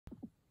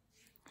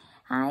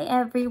Hi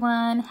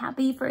everyone,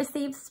 happy first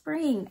day of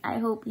spring. I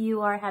hope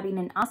you are having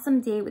an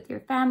awesome day with your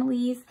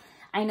families.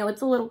 I know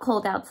it's a little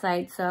cold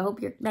outside, so I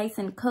hope you're nice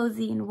and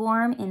cozy and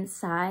warm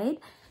inside.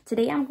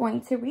 Today I'm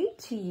going to read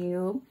to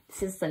you,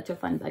 this is such a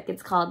fun book.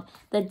 It's called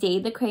The Day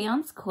the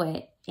Crayons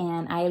Quit,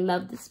 and I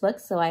love this book,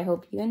 so I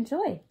hope you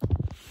enjoy.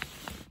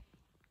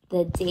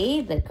 The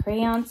Day the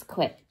Crayons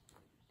Quit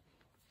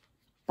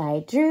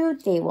by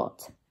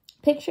Daywalt.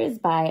 Pictures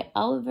by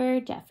Oliver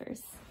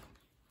Jeffers.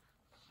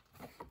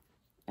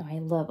 Oh, I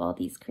love all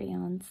these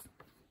crayons.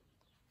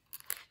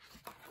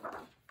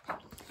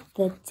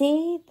 The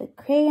Day the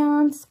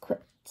Crayons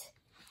Quit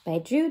by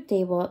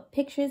Daywalt.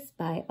 Pictures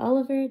by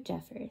Oliver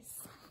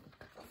Jeffers.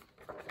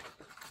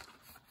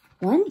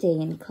 One day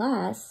in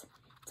class,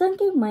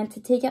 Duncan went to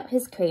take out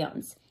his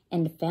crayons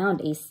and found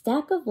a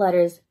stack of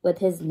letters with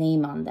his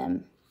name on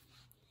them.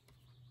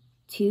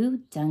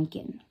 To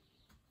Duncan.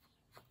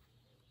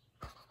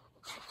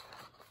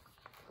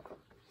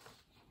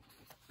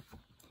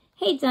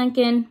 Hey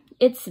Duncan,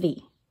 it's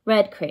V,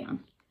 red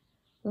crayon.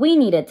 We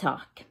need to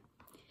talk.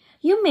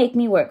 You make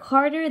me work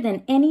harder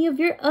than any of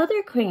your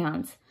other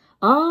crayons.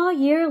 All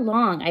year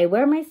long, I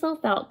wear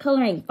myself out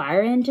coloring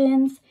fire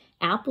engines,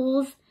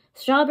 apples,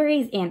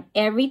 strawberries, and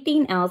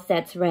everything else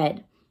that's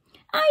red.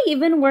 I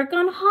even work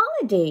on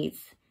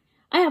holidays.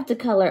 I have to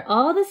color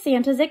all the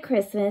Santas at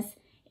Christmas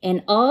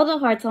and all the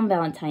hearts on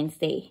Valentine's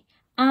Day.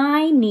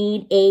 I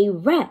need a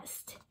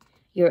rest.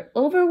 Your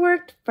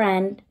overworked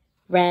friend,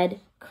 Red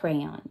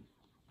Crayon.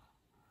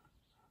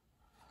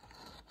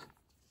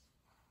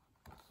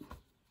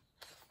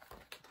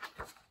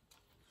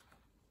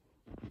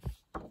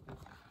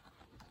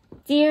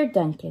 Dear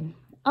Duncan,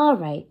 all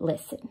right,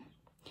 listen.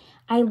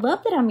 I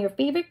love that I'm your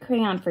favorite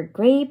crayon for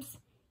grapes,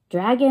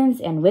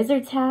 dragons, and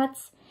wizard's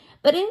hats,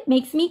 but it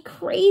makes me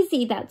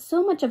crazy that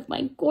so much of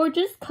my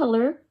gorgeous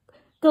color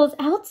goes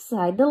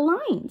outside the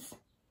lines.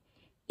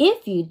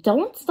 If you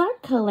don't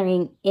start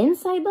coloring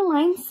inside the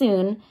lines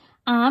soon,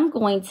 I'm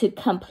going to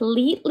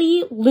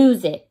completely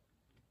lose it.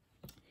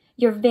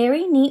 Your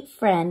very neat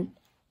friend,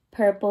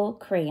 Purple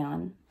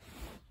Crayon.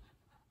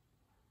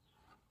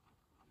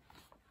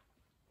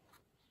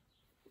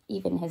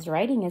 Even his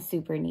writing is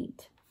super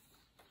neat.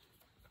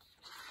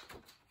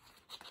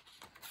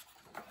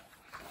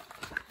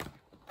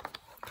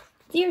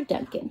 Dear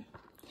Duncan,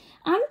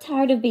 I'm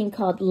tired of being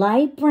called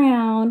light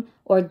brown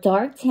or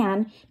dark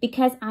tan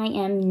because I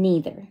am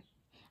neither.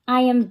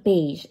 I am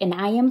beige and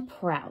I am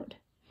proud.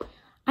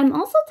 I'm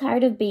also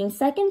tired of being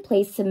second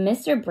place to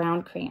Mr.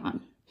 Brown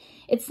Crayon.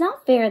 It's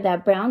not fair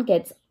that Brown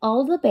gets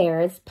all the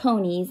bears,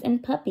 ponies,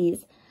 and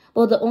puppies,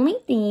 while the only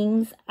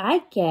things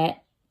I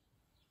get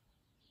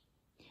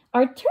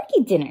are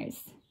turkey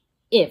dinners,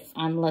 if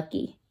I'm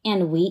lucky,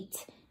 and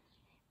wheat.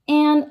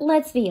 And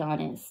let's be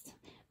honest,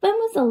 when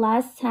was the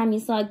last time you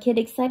saw a kid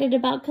excited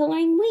about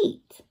coloring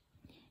wheat?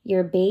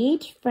 Your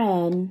beige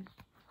friend,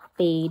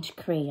 Beige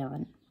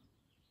Crayon.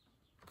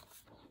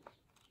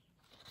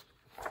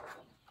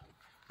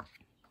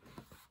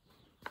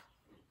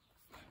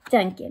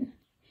 Duncan,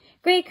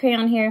 Gray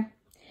Crayon here.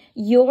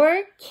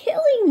 You're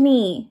killing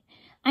me.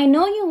 I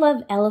know you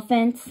love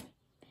elephants,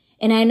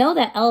 and I know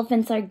that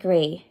elephants are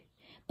gray.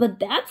 But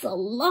that's a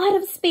lot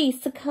of space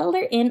to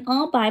color in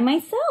all by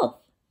myself.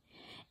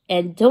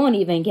 And don't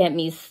even get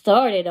me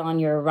started on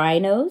your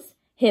rhinos,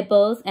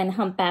 hippos, and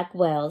humpback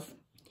whales.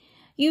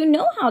 You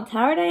know how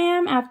tired I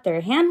am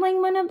after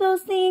handling one of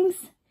those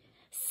things?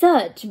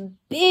 Such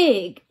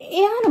big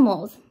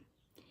animals.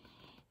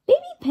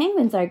 Baby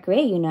penguins are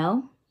gray, you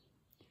know.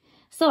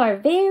 So are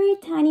very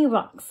tiny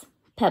rocks,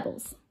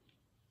 pebbles.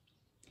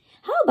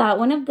 How about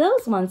one of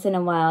those once in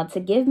a while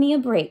to give me a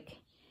break?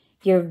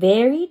 Your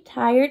very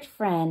tired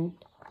friend,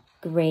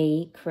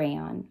 Gray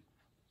Crayon.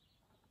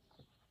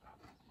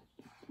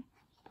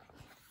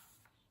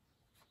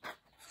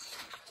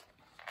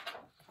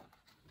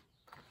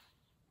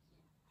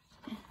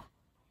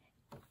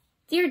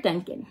 Dear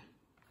Duncan,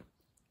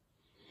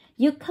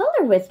 you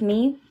color with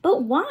me,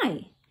 but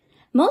why?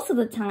 Most of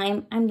the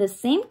time, I'm the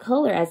same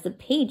color as the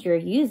page you're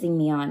using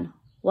me on,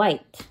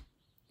 white.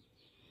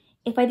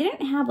 If I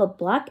didn't have a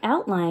black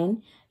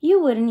outline,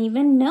 you wouldn't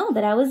even know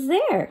that I was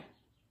there.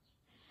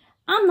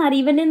 I'm not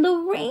even in the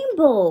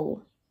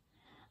rainbow.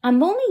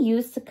 I'm only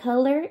used to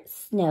color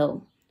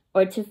snow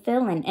or to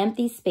fill an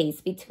empty space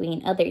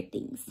between other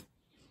things.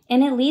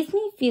 And it leaves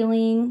me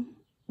feeling,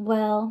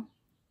 well,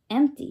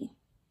 empty.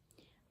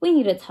 We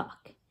need to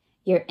talk.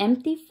 Your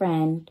empty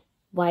friend,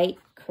 White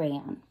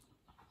Crayon.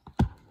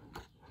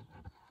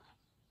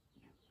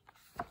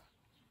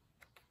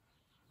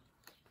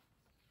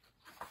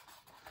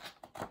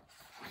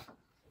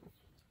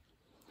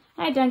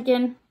 Hi,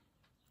 Duncan.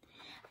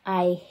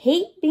 I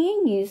hate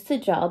being used to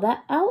draw the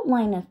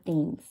outline of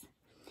things.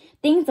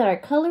 Things that are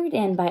colored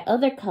in by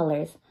other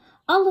colors,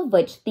 all of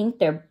which think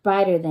they're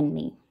brighter than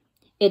me.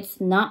 It's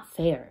not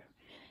fair.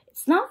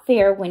 It's not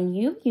fair when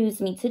you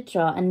use me to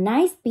draw a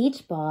nice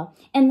beach ball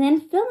and then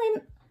fill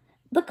in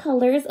the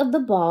colors of the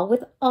ball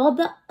with all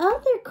the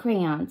other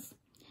crayons.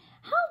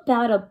 How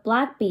about a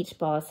black beach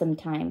ball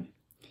sometime?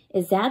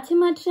 Is that too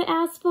much to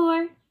ask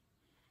for?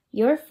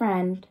 Your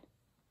friend,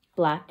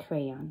 Black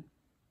Crayon.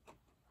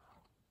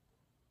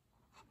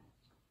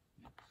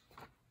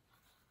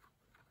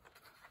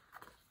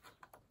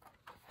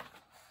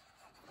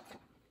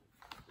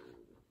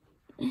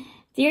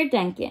 Dear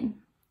Duncan,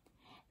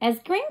 as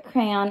Green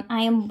Crayon,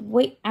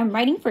 I'm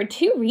writing for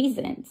 2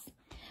 reasons.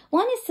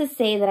 One is to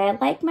say that I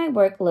like my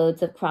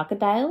workloads of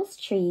crocodiles,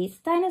 trees,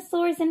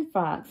 dinosaurs, and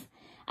frogs.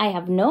 I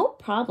have no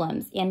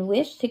problems and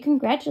wish to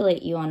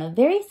congratulate you on a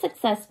very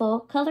successful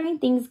coloring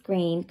things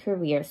green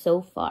career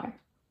so far.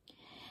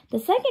 The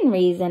second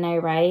reason I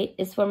write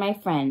is for my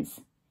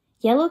friends,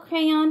 Yellow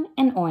Crayon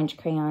and Orange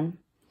Crayon,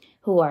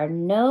 who are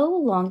no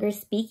longer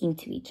speaking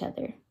to each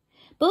other.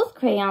 Both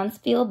crayons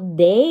feel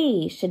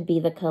they should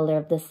be the color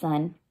of the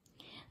sun.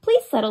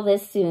 Please settle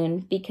this soon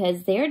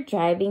because they're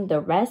driving the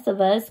rest of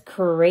us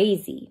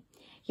crazy.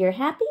 Your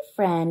happy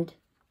friend,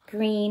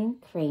 Green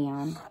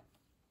Crayon.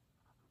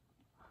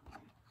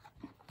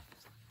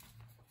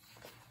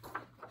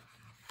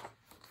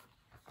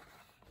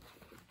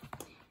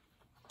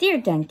 Dear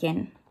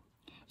Duncan,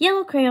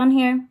 Yellow Crayon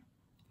here.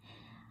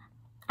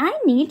 I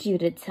need you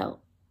to tell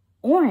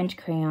Orange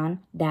Crayon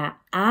that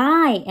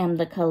I am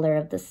the color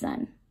of the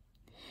sun.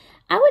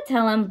 I would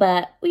tell him,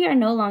 but we are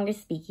no longer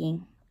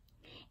speaking.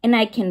 And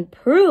I can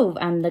prove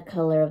I'm the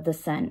color of the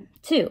sun,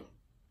 too.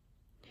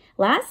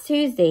 Last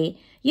Tuesday,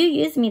 you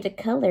used me to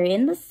color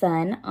in the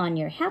sun on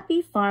your Happy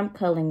Farm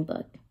coloring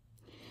book.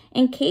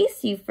 In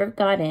case you've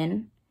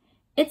forgotten,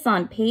 it's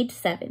on page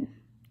 7.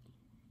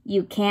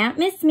 You can't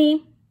miss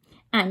me.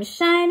 I'm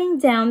shining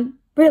down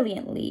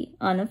brilliantly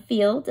on a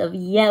field of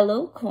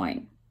yellow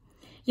corn.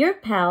 Your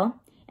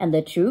pal and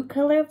the true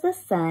color of the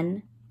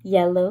sun,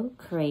 Yellow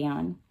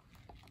Crayon.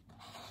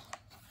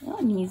 Oh,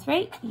 and he's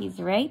right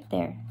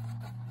there.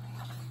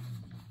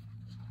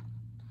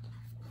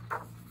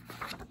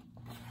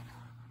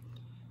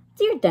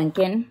 Dear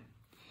Duncan,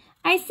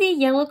 I see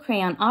Yellow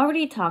Crayon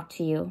already talked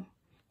to you,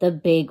 the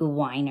big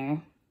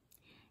whiner.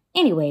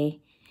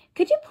 Anyway,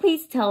 could you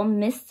please tell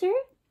Mr.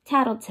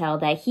 Tattletale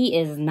that he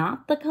is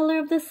not the color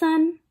of the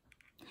sun?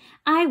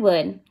 I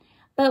would,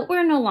 but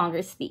we're no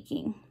longer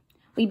speaking.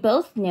 We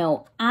both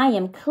know I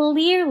am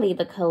clearly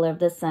the color of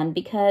the sun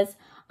because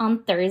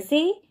on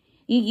Thursday,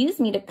 you used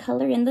me to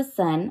color in the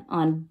sun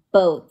on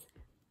both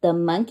the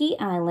Monkey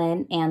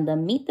Island and the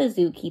Meet the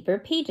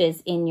Zookeeper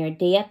pages in your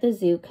Day at the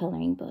Zoo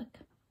coloring book.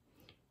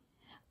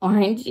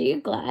 Aren't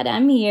you glad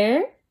I'm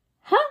here?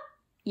 Ha!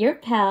 Your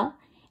pal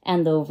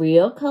and the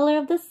real color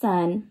of the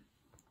sun,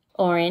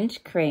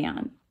 Orange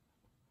Crayon.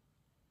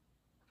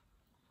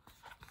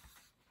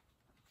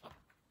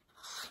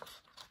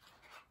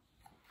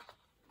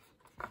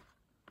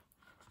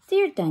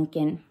 Dear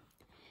Duncan,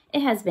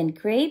 it has been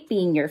great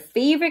being your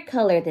favorite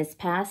color this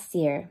past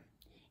year,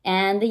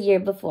 and the year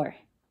before,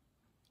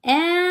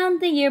 and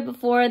the year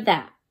before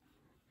that.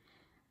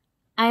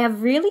 I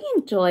have really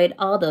enjoyed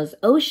all those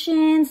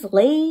oceans,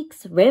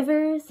 lakes,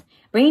 rivers,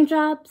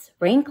 raindrops,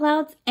 rain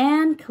clouds,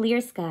 and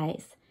clear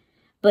skies.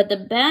 But the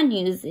bad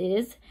news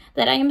is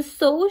that I am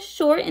so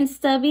short and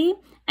stubby,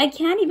 I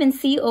can't even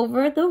see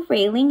over the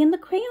railing in the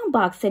crayon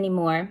box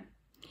anymore.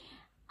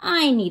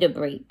 I need a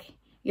break.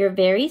 Your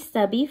very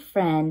stubby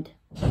friend,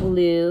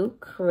 Blue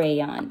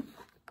Crayon.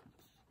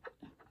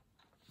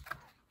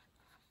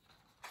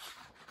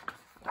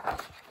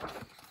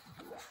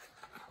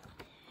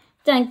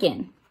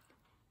 Duncan.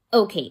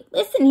 Okay,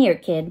 listen here,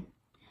 kid.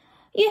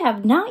 You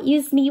have not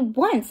used me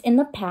once in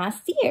the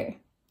past year.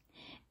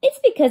 It's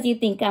because you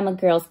think I'm a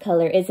girl's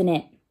color, isn't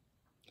it?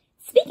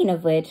 Speaking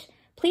of which,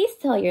 please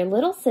tell your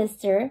little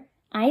sister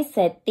I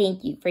said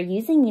thank you for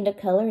using me to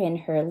color in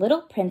her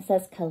Little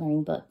Princess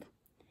coloring book.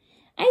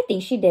 I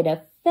think she did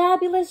a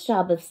fabulous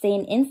job of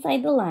staying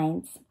inside the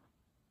lines.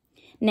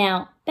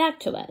 Now, back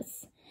to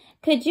us.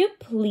 Could you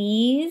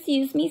please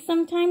use me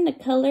sometime to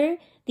color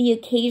the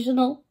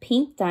occasional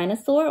pink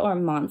dinosaur or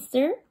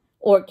monster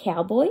or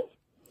cowboy?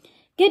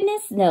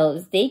 Goodness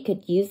knows they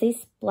could use a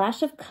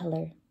splash of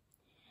color.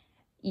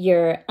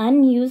 Your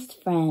unused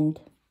friend,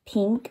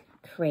 Pink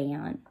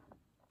Crayon.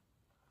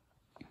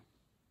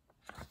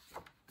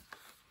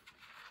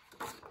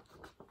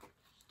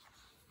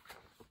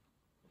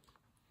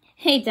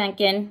 Hey,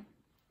 Duncan.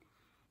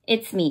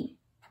 It's me,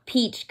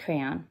 Peach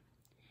Crayon.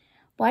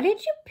 Why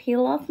did you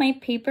peel off my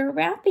paper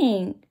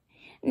wrapping?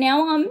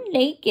 Now I'm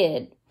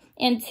naked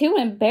and too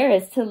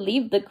embarrassed to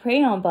leave the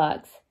crayon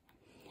box.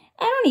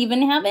 I don't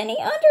even have any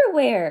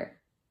underwear.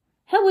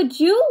 How would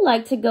you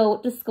like to go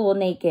to school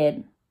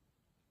naked?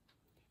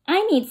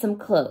 I need some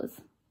clothes.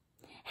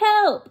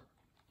 Help!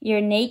 Your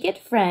naked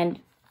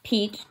friend,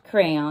 Peach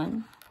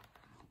Crayon.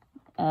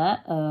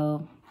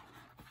 Uh-oh.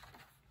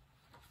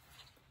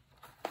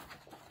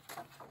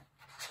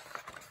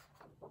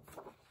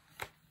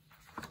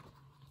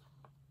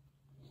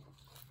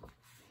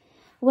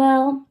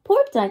 Well,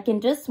 poor Duncan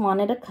just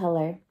wanted a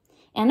color.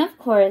 And of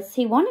course,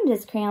 he wanted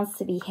his crayons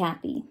to be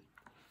happy.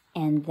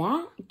 And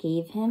that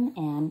gave him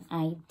an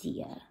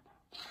idea.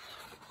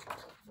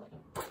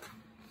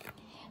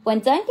 When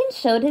Duncan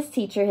showed his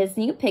teacher his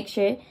new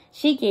picture,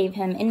 she gave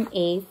him an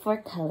A for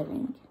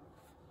coloring.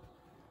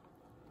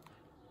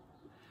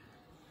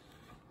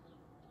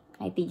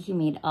 I think he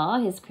made all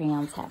his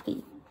crayons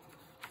happy.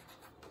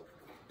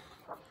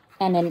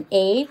 And an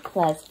A+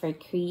 for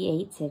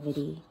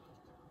creativity.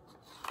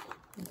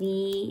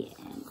 The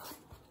end.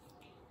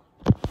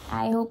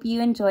 I hope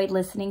you enjoyed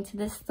listening to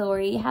this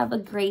story. Have a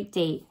great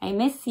day. I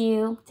miss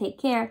you. Take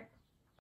care.